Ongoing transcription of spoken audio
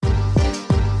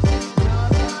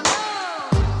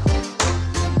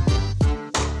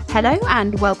Hello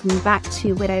and welcome back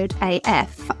to Widowed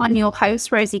AF. I'm your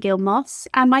host, Rosie Gill-Moss,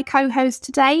 and my co-host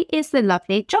today is the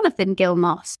lovely Jonathan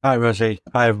Gill-Moss. Hi, Rosie.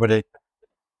 Hi, everybody.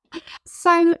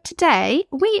 So today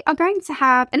we are going to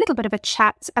have a little bit of a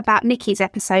chat about Nikki's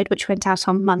episode, which went out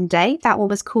on Monday. That one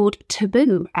was called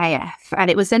Taboo AF, and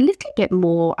it was a little bit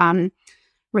more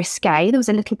risque. There was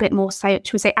a little bit more,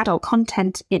 should we say, adult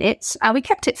content in it. We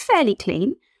kept it fairly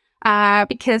clean.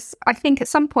 Because I think at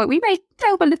some point we may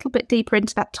delve a little bit deeper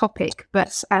into that topic,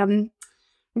 but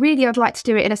really I'd like to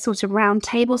do it in a sort of round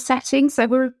table setting.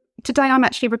 So today I'm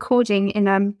actually recording in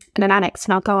an annex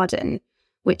in our garden,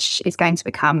 which is going to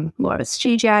become more of a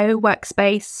studio,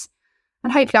 workspace,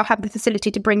 and hopefully I'll have the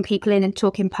facility to bring people in and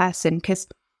talk in person, because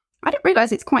I didn't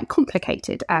realise it's quite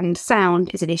complicated and sound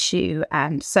is an issue.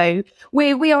 And so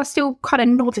we are still kind of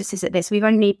novices at this. We've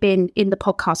only been in the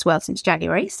podcast world since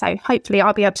January. So hopefully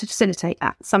I'll be able to facilitate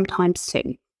that sometime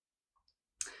soon.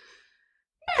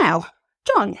 Now,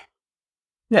 John.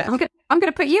 Yeah. I'm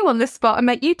going to put you on the spot and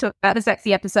make you talk about the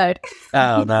sexy episode.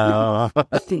 Oh, no.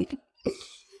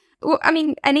 Well, I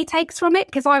mean, any takes from it?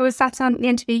 Because I was sat on the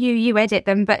interview, you edit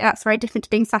them, but that's very different to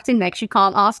being sat in there because you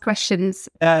can't ask questions.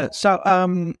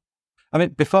 I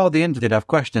mean, before the interview, did have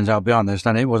questions, I'll be honest,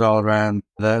 and it was all around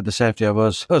the safety of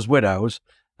us widows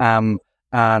and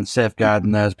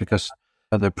safeguarding us, because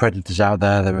there are predators out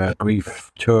there, there are grief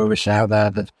tourists out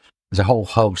there, there's a whole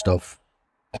host of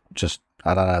just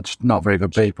not very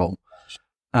good people.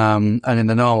 And in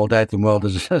the normal dating world,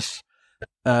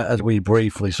 as we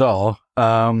briefly saw,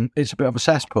 it's a bit of a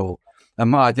cesspool.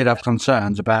 And I did have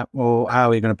concerns about, well, how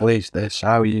are you going to police this?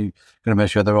 How are you going to make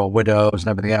sure they're all widows and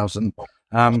everything else?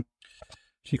 And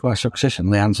she quite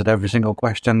succinctly answered every single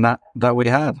question that we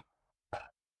had.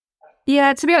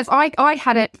 Yeah, to be honest, I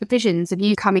had visions of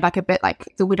you coming like a bit like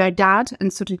the widowed dad,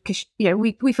 and sort of, because, you know,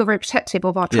 we feel very protective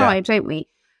of our tribe, don't we?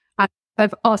 And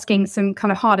of asking some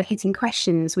kind of harder hitting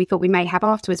questions we thought we may have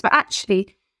afterwards. But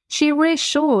actually, she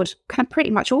reassured kind of pretty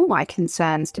much all my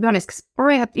concerns, to be honest, because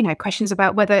I had, questions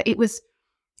about whether it was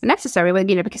necessary,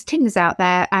 because Tinder's out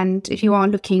there, and if you are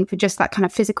looking for just that kind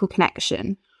of physical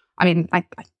connection, I mean, I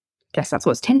guess that's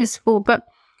what Tinder's for, but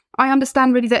I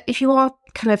understand really that if you are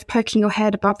kind of poking your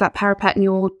head above that parapet and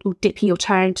you're dipping your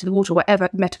toe into the water, whatever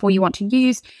metaphor you want to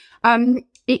use,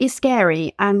 it is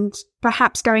scary, and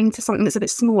perhaps going to something that's a bit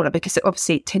smaller, because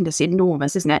obviously Tinder's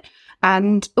enormous, isn't it?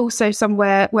 And also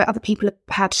somewhere where other people have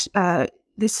had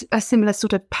a similar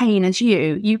sort of pain as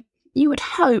you would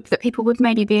hope that people would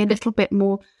maybe be a little bit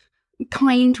more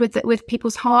kind with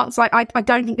people's hearts. I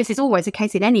don't think this is always the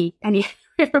case in any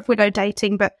area of widow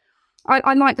dating, but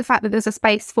I like the fact that there's a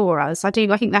space for us. I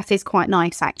think that is quite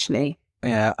nice, actually.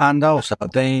 Yeah, and also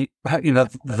the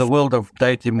world of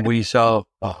dating we saw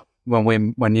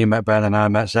when you met Ben and I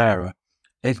met Sarah,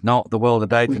 it's not the world of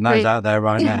dating that's out there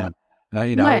right now.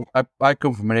 No. I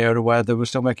come from an era where they were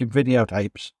still making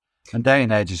videotapes and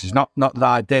dating agencies. Not that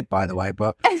I did, by the way,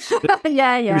 but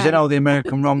yeah. It was in all the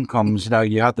American rom-coms.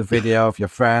 You had the video of your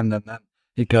friend, and then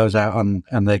he goes out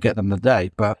and they get them the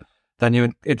date, but then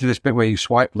you into this bit where you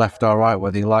swipe left or right,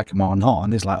 whether you like them or not,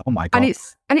 and it's like, oh my God.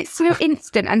 And it's so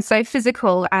instant and so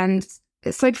physical and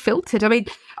it's so filtered. I mean,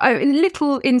 a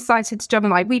little insight into John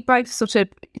and I, we both sort of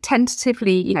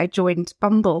tentatively, joined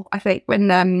Bumble, I think,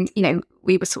 when,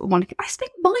 we were sort of wanting, I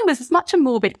think mine was as much a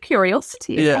morbid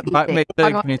curiosity. Yeah,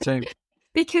 me too.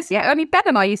 Because, Ben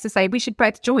and I used to say we should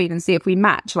both join and see if we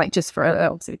match, just for,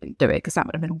 obviously we didn't do it because that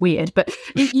would have been weird, but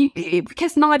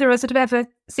because neither of us had ever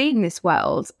seen this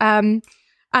world. And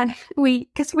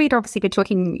because we'd obviously been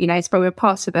talking, it's probably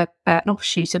part of an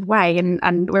offshoot of Way,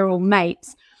 and we're all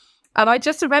mates. And I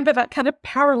just remember that kind of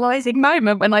paralysing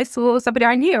moment when I saw somebody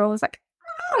I knew. I was like,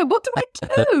 what do I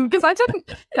do? Because I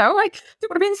didn't, I didn't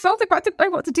want to be insulted, but I didn't know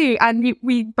what to do. And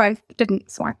we both didn't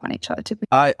swipe on each other, did we?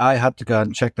 I had to go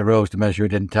and check the rules to make sure I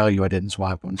didn't tell you I didn't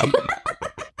swipe on something.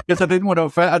 Because I didn't want to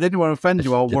offend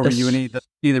you or worry you in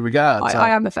either regard. So. I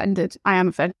am offended.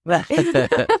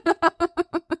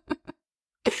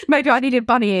 Maybe I needed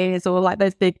bunny ears or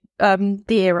those big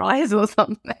deer eyes or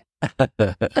something.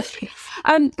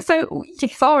 So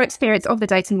yes, our experience of the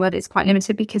dating world is quite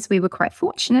limited because we were quite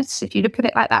fortunate, if you look at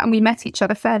it like that, and we met each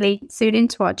other fairly soon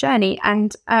into our journey.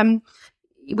 And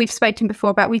we've spoken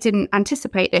before about we didn't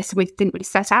anticipate this. We didn't really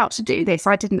set out to do this.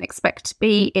 I didn't expect to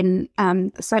be in,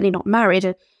 certainly not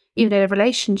married, even in a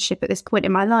relationship at this point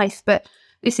in my life. But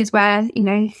this is where,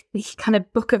 the kind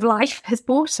of book of life has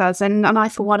brought us. And I,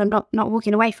 for one, am not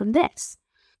walking away from this.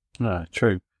 No,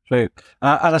 true. true.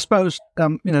 And I suppose,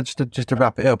 just to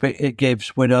wrap it up, it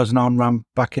gives widows an on-ramp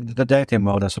back into the dating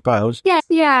world, I suppose.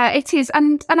 Yeah, it is.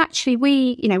 And actually,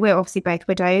 we're obviously both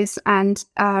widows, and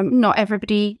not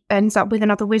everybody ends up with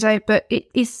another widow, but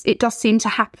it does seem to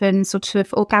happen sort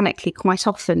of organically quite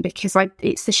often, because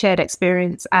it's the shared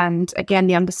experience, and again,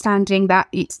 the understanding that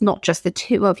it's not just the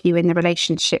two of you in the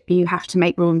relationship. You have to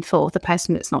make room for the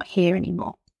person that's not here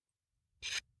anymore.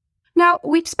 Now,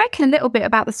 we've spoken a little bit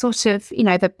about the sort of,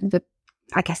 the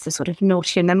sort of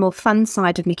naughty and the more fun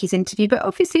side of Nikki's interview, but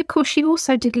obviously, of course, she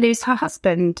also did lose her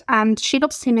husband, and she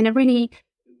lost him in a really,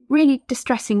 really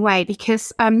distressing way,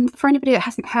 because for anybody that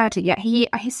hasn't heard it yet, he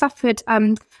suffered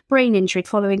brain injury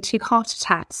following 2 heart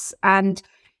attacks, and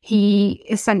he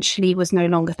essentially was no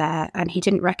longer there, and he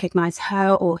didn't recognise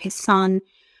her or his son.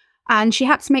 And she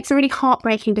had to make some really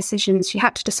heartbreaking decisions. She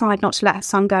had to decide not to let her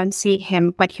son go and see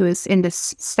him when he was in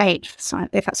this state. So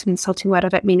if that's an insulting word, I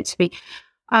don't mean it to be.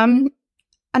 And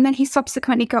then he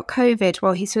subsequently got COVID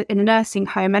while he's in a nursing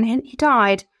home, and he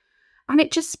died. And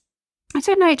it just, I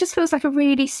don't know, it just feels like a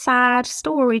really sad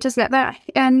story, doesn't it?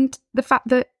 And the fact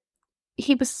that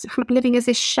he was kind of living as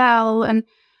this shell. And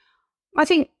I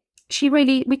think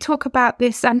we talk about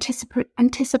this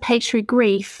anticipatory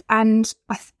grief, and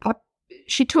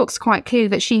she talks quite clearly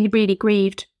that she really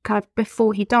grieved kind of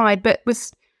before he died, but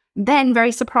was then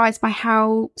very surprised by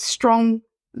how strong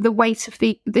the weight of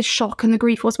the shock and the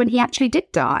grief was when he actually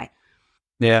did die.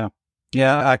 Yeah,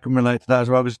 I can relate to that as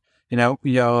well.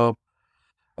 Because,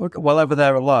 whenever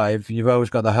they're alive, you've always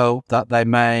got the hope that they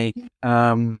may,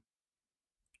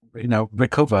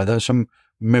 recover, that some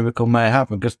miracle may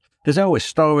happen. Because there's always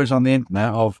stories on the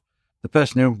internet of the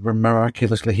person who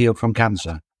miraculously healed from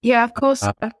cancer. Yeah, of course.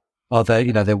 Or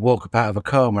they walk up out of a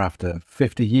coma after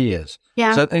 50 years.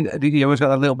 Yeah. So you always got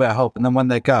that little bit of hope, and then when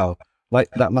they go, like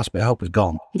that last bit of hope is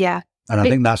gone. Yeah. And I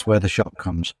think that's where the shock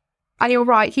comes. And you're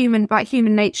right, human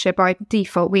nature, by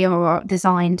default, we are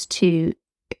designed to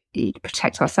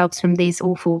protect ourselves from these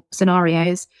awful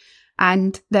scenarios.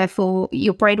 And therefore,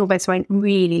 your brain almost won't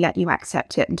really let you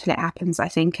accept it until it happens, I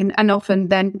think. And often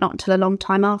then not until a long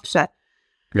time after.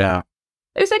 Yeah.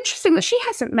 It was interesting that she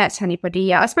hasn't met anybody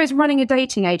yet. I suppose running a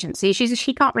dating agency,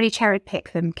 she can't really cherry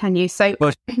pick them, can you? So,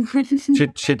 well,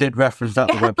 she did reference that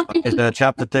the website in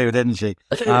chapter 2, didn't she?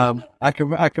 I can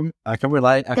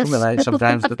relate. I can relate.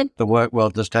 Sometimes the work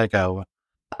world does take over.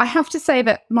 I have to say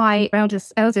that my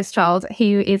eldest child,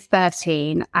 who is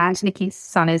 13, and Nikki's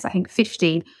son is, I think,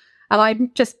 15, and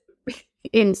I'm just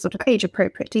in sort of age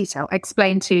appropriate detail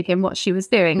explained to him what she was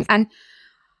doing, and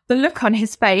the look on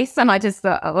his face, and I just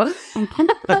thought, oh.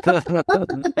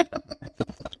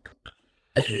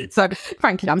 So,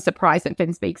 frankly, I'm surprised that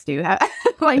Finn speaks to her.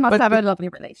 They must have a lovely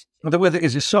relationship. The way it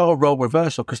is, it's sort of role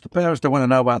reversal, because the parents don't want to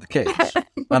know about the kids,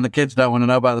 and the kids don't want to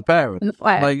know about the parents.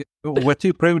 Like, we're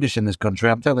too prudish in this country,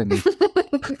 I'm telling you.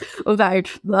 Although,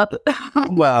 well,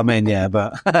 I mean, yeah,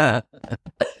 but...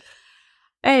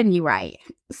 Anyway,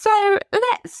 so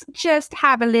let's just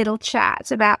have a little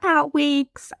chat about our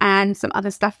weeks and some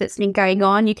other stuff that's been going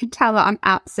on. You can tell that I'm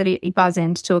absolutely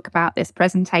buzzing to talk about this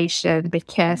presentation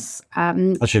because...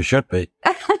 As you should be.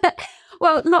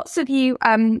 Well, lots of you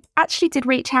actually did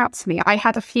reach out to me. I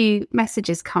had a few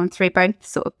messages come through, both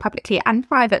sort of publicly and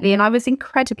privately, and I was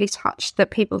incredibly touched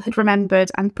that people had remembered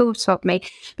and thought of me,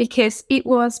 because it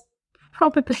was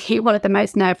probably one of the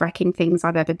most nerve-wracking things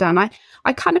I've ever done.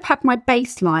 I kind of had my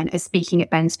baseline as speaking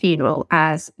at Ben's funeral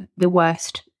as the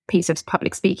worst piece of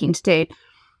public speaking to do.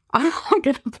 I'm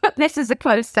going to put this as a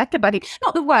close second, but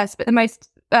not the worst, but the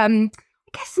most, I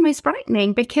guess the most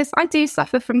frightening, because I do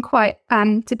suffer from quite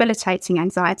debilitating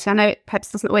anxiety. I know it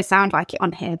perhaps doesn't always sound like it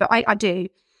on here, but I do.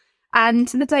 And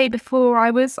the day before,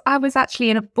 I was actually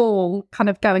in a ball, kind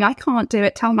of going, I can't do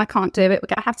it, tell them I can't do it, we're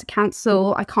going to have to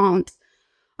cancel, I can't.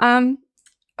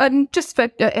 And just for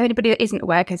anybody that isn't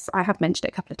aware, because I have mentioned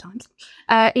it a couple of times,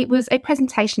 it was a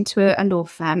presentation to a law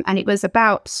firm, and it was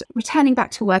about returning back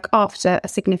to work after a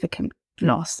significant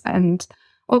loss. And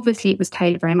obviously it was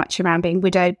tailored very much around being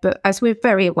widowed, but as we're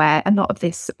very aware, a lot of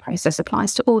this process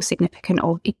applies to all significant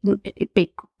or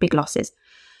big losses.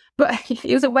 But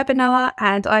it was a webinar,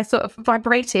 and I sort of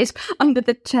vibrated under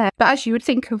the chair. But as you would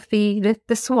think of the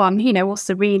swan, all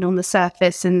serene on the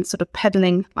surface and sort of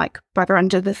pedaling like bugger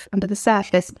under the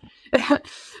surface.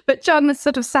 But John was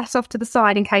sort of sat off to the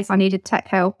side in case I needed tech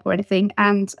help or anything.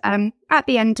 And at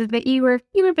the end of it, you were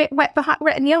a bit wet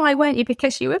in the eye, weren't you?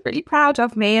 Because you were really proud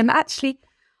of me. And actually,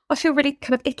 I feel really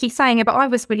kind of icky saying it, but I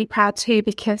was really proud too,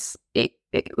 because it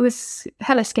was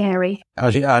hella scary.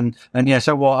 And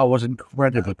so I was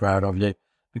incredibly proud of you,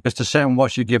 because to sit and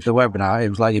watch you give the webinar, it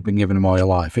was like you've been giving them all your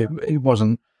life. It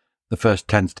wasn't first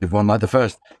tentative one. Like the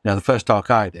first talk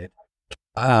I did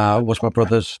was my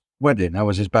brother's wedding. I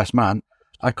was his best man.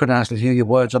 I couldn't actually hear your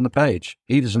words on the page.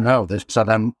 He doesn't know this, so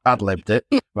then ad-libbed it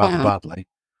rather badly.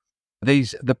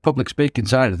 The public speaking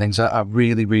side of things are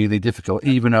really, really difficult,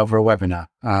 even over a webinar.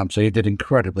 So you did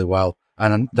incredibly well,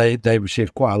 and they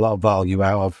received quite a lot of value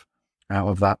out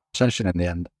of that session in the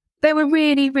end. They were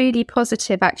really, really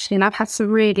positive, actually, and I've had some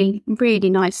really,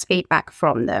 really nice feedback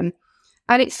from them.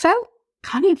 And it felt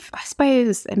kind of, I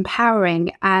suppose,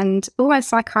 empowering and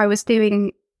almost like I was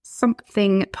doing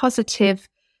something positive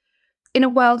in a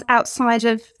world outside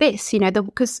of this,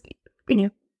 because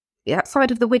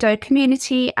outside of the widowed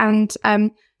community, and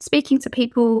speaking to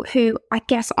people who I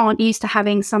guess aren't used to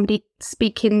having somebody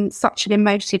speak in such an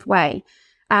emotive way.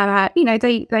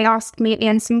 They asked me at the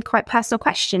end some quite personal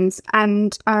questions,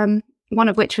 and one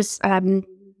of which was,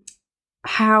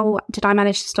 how did I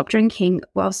manage to stop drinking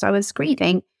whilst I was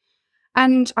grieving?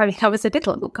 And I was a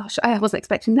little, oh gosh, I wasn't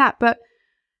expecting that, but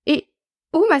it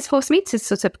almost forced me to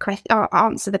sort of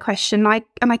answer the question. I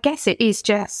guess it is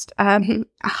just, I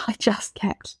just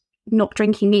kept not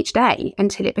drinking each day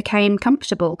until it became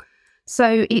comfortable.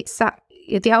 So it's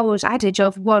the old adage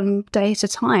of one day at a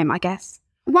time, I guess.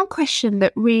 One question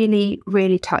that really,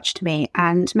 really touched me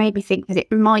and made me think that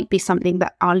it might be something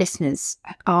that our listeners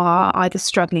are either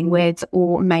struggling with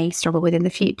or may struggle with in the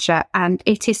future. And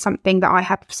it is something that I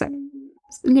have some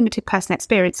limited personal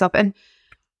experience of. And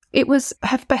it was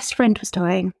her best friend was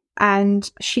dying,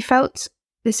 and she felt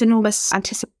this enormous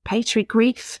anticipatory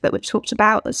grief that we've talked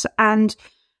about.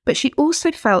 But she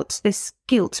also felt this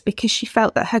guilt because she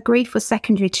felt that her grief was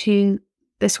secondary to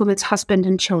this woman's husband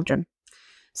and children.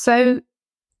 So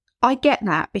I get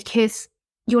that, because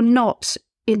you're not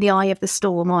in the eye of the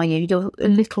storm, are you? You're a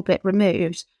little bit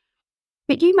removed.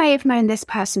 But you may have known this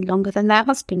person longer than their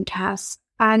husband has,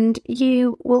 and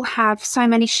you will have so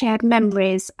many shared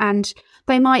memories, and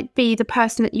they might be the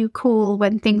person that you call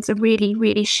when things are really,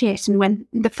 really shit, and when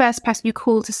the first person you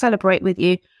call to celebrate with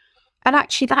you. And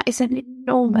actually, that is an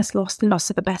enormous loss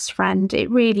of a best friend. It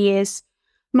really is.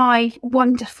 My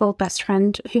wonderful best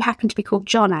friend, who happened to be called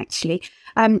John, actually,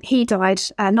 he died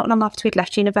not long after we'd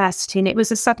left university, and it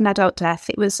was a sudden adult death.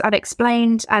 It was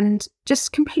unexplained and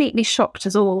just completely shocked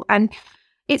us all. And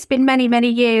it's been many, many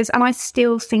years, and I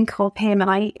still think of him. And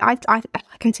I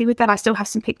can see with that, I still have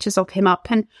some pictures of him up.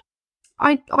 And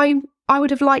I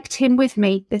would have liked him with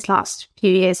me this last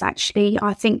few years. Actually,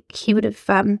 I think he would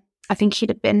have. I think he'd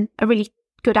have been a really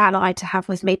good ally to have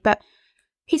with me, but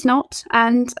he's not.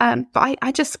 And but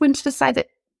I just wanted to say that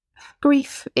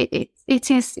grief, it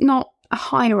is not a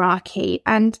hierarchy.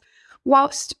 And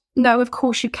whilst, no, of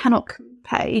course you cannot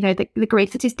compare, the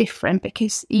grief, it is different,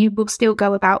 because you will still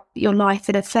go about your life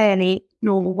in a fairly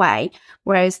normal way,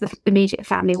 whereas the immediate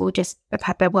family will just have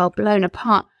had their world blown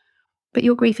apart. But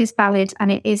your grief is valid,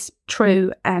 and it is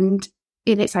true, and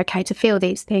it's okay to feel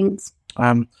these things.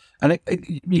 And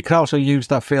you can also use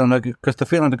that feeling, because the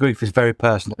feeling of grief is very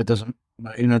personal. It doesn't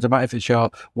matter if it's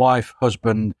your wife,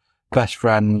 husband, best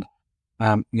friend,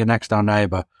 your next door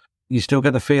neighbour. You still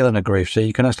get the feeling of grief. So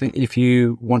you can actually, if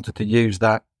you wanted to use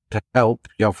that to help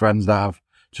your friends that have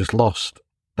just lost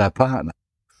their partner,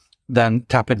 then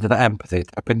tap into the empathy,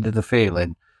 tap into the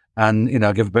feeling, and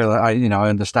give a bit of, I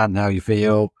understand how you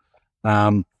feel.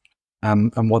 And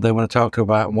what they want to talk to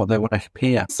about and what they want to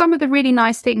hear. Some of the really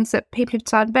nice things that people have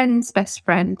done. Ben's best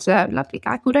friend, a lovely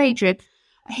guy called Adrian,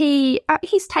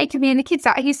 he's taken me and the kids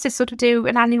out. He used to sort of do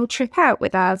an annual trip out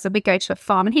with us, and we go to a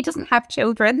farm, and he doesn't have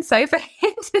children, so for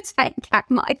him to take out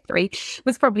my 3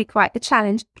 was probably quite the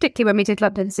challenge, particularly when we did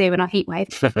London Zoo and our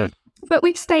heatwave. But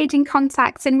we've stayed in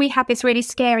contact, and we had this really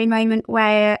scary moment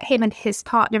where him and his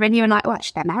partner, and you and I, well,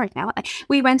 actually they're married now, aren't they?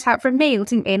 We went out for a meal,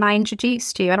 didn't we? And I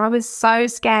introduced you, and I was so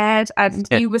scared, and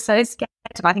you were so scared,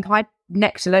 and I think I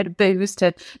necked a load of booze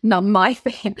to numb my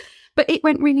fear. But it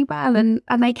went really well, and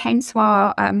they came to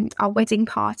our wedding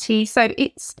party. So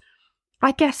it's,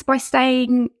 I guess, by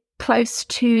staying close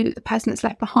to the person that's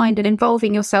left behind and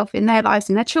involving yourself in their lives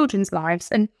and their children's lives,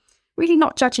 and really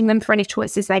not judging them for any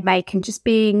choices they make, and just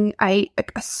being a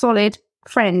solid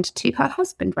friend to her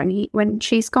husband when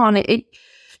she's gone. I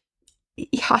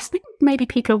think maybe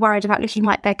people are worried about looking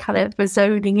like they're kind of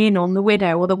zoning in on the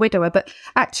widow or the widower, but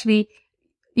actually,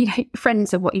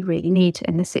 friends are what you really need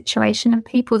in this situation, and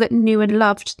people that knew and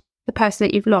loved the person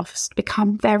that you've lost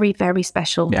become very, very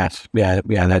special. Yes, yeah,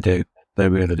 they do. They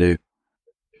really do.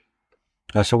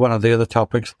 So one of the other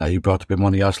topics that you brought up in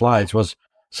one of your slides was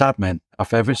Sadmin, our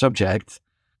favourite subject.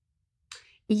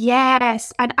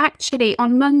 Yes, and actually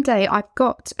on Monday I've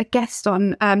got a guest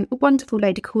on, a wonderful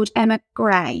lady called Emma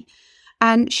Gray,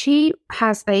 And she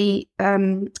has a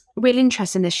real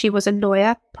interest in this. She was a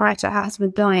lawyer prior to her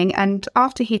husband dying. And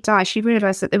after he died, she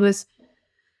realised that there was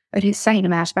an insane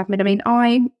amount of admin. I mean,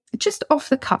 I just off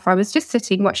the cuff, I was just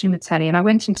sitting watching the telly and I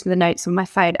went into the notes on my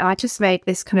phone and I just made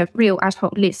this kind of real ad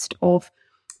hoc list of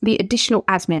the additional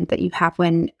admin that you have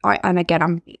when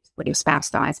your spouse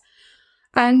dies.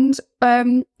 And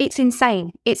it's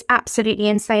insane. It's absolutely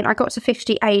insane. I got to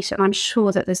 58 and I'm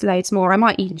sure that there's loads more. I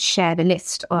might even share the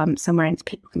list somewhere and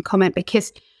people can comment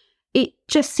because it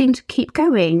just seemed to keep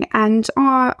going. And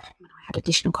I had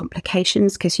additional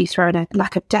complications because you throw in a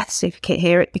lack of death certificate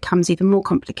here, it becomes even more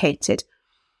complicated.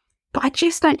 But I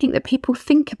just don't think that people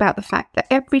think about the fact that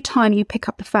every time you pick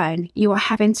up the phone, you are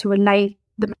having to relay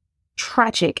the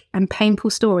tragic and painful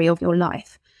story of your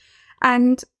life.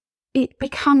 And it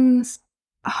becomes,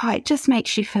 it just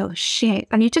makes you feel shit.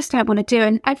 And you just don't want to do it.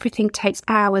 And everything takes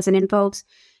hours and involves,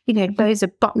 loads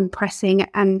of button pressing.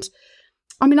 And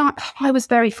I mean, I was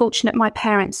very fortunate. My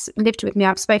parents lived with me.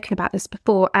 I've spoken about this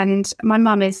before. And my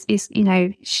mum is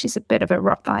she's a bit of a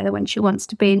Rottweiler when she wants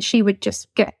to be. And she would just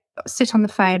sit on the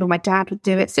phone, or my dad would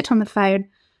do it, sit on the phone,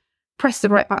 press the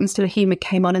right buttons till a human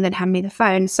came on and then hand me the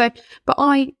phone. So, but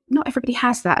not everybody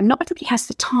has that. And not everybody has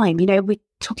the time. We're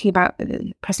talking about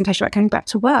the presentation about going back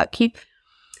to work.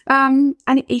 And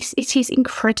it is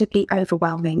incredibly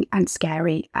overwhelming and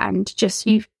scary. And just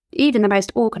even the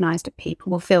most organised of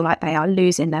people will feel like they are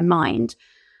losing their mind.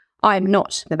 I'm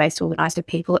not the most organised of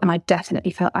people, and I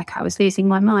definitely felt like I was losing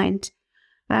my mind.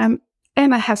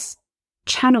 Emma has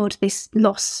channeled the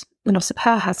loss of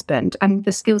her husband and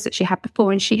the skills that she had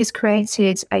before, and she has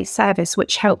created a service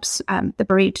which helps the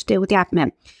bereaved deal with the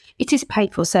admin. It is a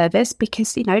paid for service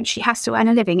because she has to earn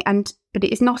a living, but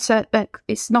it is not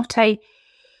a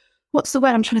what's the word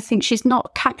I'm trying to think? She's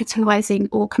not capitalising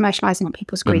or commercialising on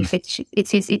people's grief.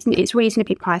 It's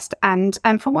reasonably priced, and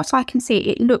from what I can see,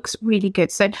 it looks really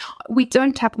good. So we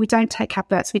don't take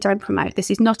adverts. We don't promote. This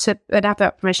is not an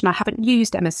advert promotion. I haven't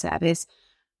used Emma's service,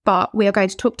 but we are going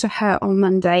to talk to her on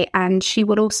Monday, and she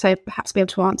will also perhaps be able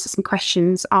to answer some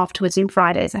questions afterwards in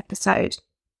Friday's episode.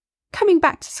 Coming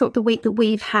back to sort of the week that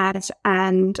we've had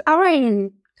and our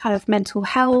own kind of mental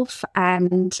health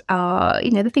and,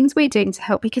 the things we're doing to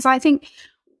help, because I think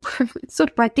sort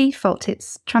of by default,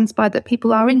 it's transpired that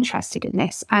people are interested in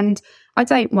this. And I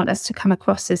don't want us to come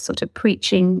across as sort of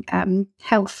preaching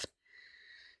health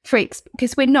freaks,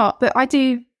 because we're not. But I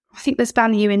think there's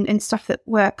value in stuff that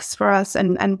works for us,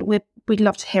 and we'd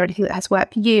love to hear anything that has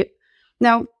worked for you.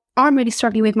 Now, I'm really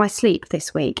struggling with my sleep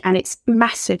this week, and it's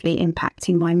massively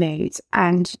impacting my mood.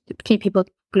 And a few people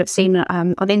will have seen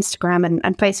on Instagram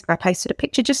and Facebook, I posted a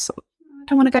picture, I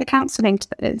don't want to go to counselling.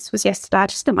 This was yesterday. I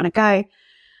just didn't want to go.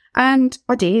 And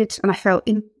I did, and I felt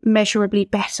immeasurably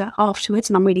better afterwards.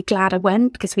 And I'm really glad I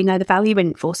went, because we know the value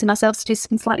in forcing ourselves to do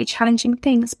some slightly challenging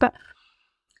things. But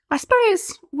I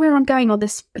suppose where I'm going on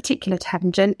this particular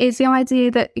tangent is the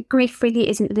idea that grief really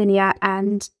isn't linear,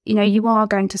 and, you are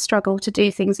going to struggle to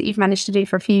do things that you've managed to do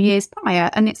for a few years prior,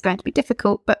 and it's going to be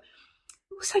difficult. But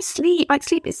also sleep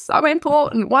is so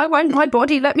important. Why won't my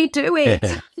body let me do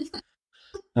it?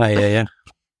 Yeah.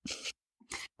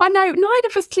 I know neither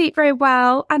of us sleep very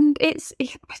well, and I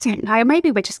don't know, maybe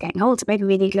we're just getting older, maybe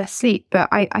we need less sleep, but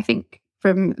I think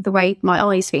from the way my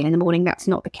eyes feel in the morning, that's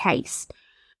not the case.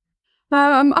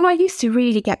 And I used to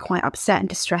really get quite upset and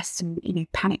distressed and,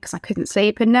 panic because I couldn't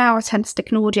sleep. And now I tend to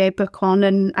stick an audio book on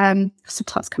and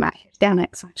sometimes come out here down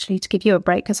X actually to give you a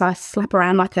break, because I slap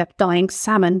around like a dying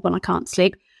salmon when I can't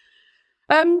sleep.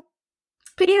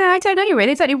 But I don't know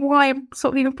really. I don't know why I'm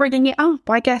sort of even bringing it up.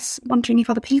 I guess wondering if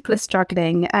other people are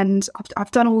struggling. And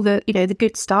I've done all the, the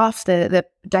good stuff, the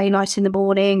daylight in the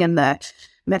morning and the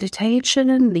meditation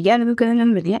and the yoga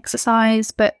and the exercise,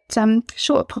 but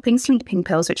short of popping sleeping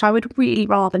pills, which I would really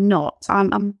rather not.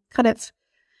 I'm kind of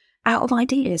out of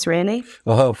ideas, really.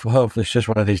 Well, hopefully it's just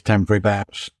one of these temporary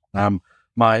bouts.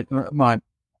 My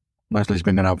sleep's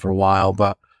been going on for a while,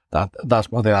 but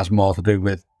that's more to do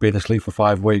with being asleep for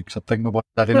 5 weeks. I think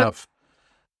that's enough.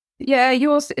 Yeah,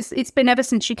 yours. It's been ever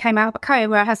since you came out of a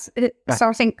coma, has it? So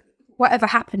I think whatever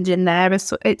happened in there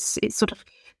is it's sort of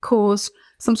caused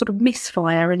some sort of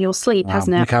misfire in your sleep,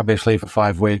 hasn't it? You can't be asleep for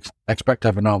 5 weeks. Expect to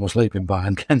have a normal sleeping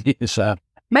pattern, can you? So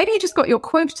maybe you just got your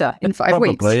quota in 5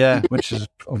 weeks. Probably, yeah, which is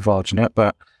unfortunate,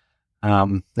 but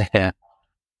yeah.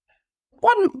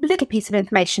 One little piece of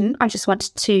information I just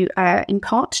wanted to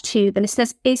impart to the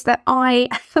listeners is that I'm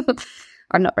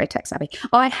not very tech savvy.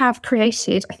 I have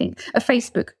created, I think, a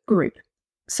Facebook group.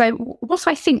 So what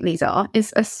I think these are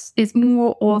is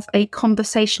more of a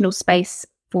conversational space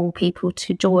for people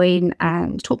to join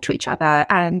and talk to each other.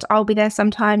 And I'll be there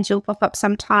sometimes, you'll pop up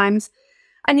sometimes.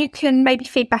 And you can maybe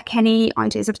feedback any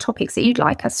ideas of topics that you'd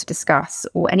like us to discuss,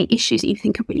 or any issues that you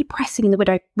think are really pressing in the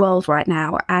widow world right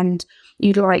now, and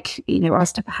you'd like,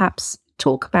 us to perhaps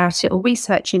talk about it or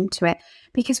research into it,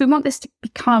 because we want this to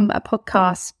become a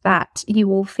podcast that you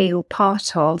all feel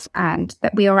part of, and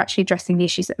that we are actually addressing the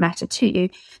issues that matter to you.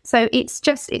 So it's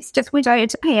just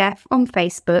Widowed AF on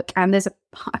Facebook, and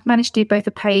I've managed to do both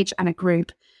a page and a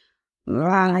group.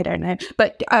 I don't know,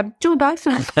 but join both.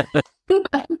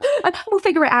 And we'll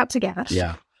figure it out together.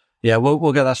 Yeah,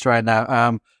 we'll get that straight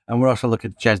now. And we're also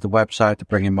looking to change the website to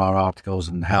bring in more articles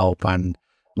and help, and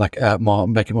make it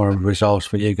more of a resource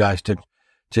for you guys to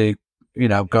go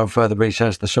and further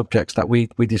research the subjects that we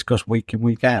discuss week in,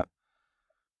 week out.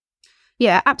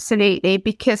 Yeah, absolutely.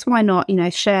 Because why not,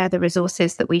 share the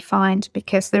resources that we find?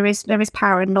 Because there is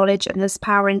power in knowledge, and there's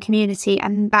power in community,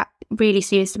 and that really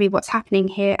seems to be what's happening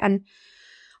here. And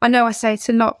I know I say it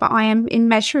a lot, but I am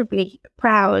immeasurably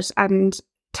proud and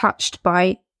touched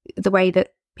by the way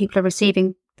that people are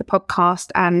receiving the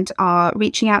podcast and are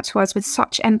reaching out to us with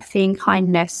such empathy and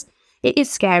kindness. It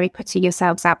is scary putting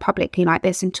yourselves out publicly like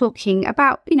this and talking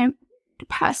about,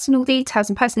 personal details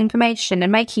and personal information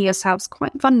and making yourselves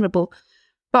quite vulnerable.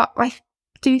 But I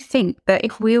do think that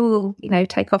if we all,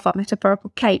 take off our metaphorical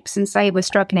capes and say we're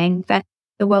struggling, then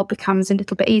the world becomes a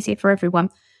little bit easier for everyone.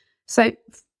 So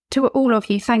to all of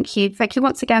you, thank you. Thank you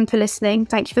once again for listening.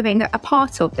 Thank you for being a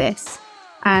part of this.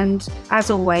 And as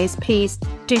always, please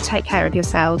do take care of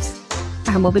yourselves.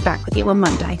 And we'll be back with you on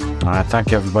Monday. All right.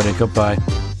 Thank you, everybody.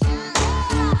 Goodbye.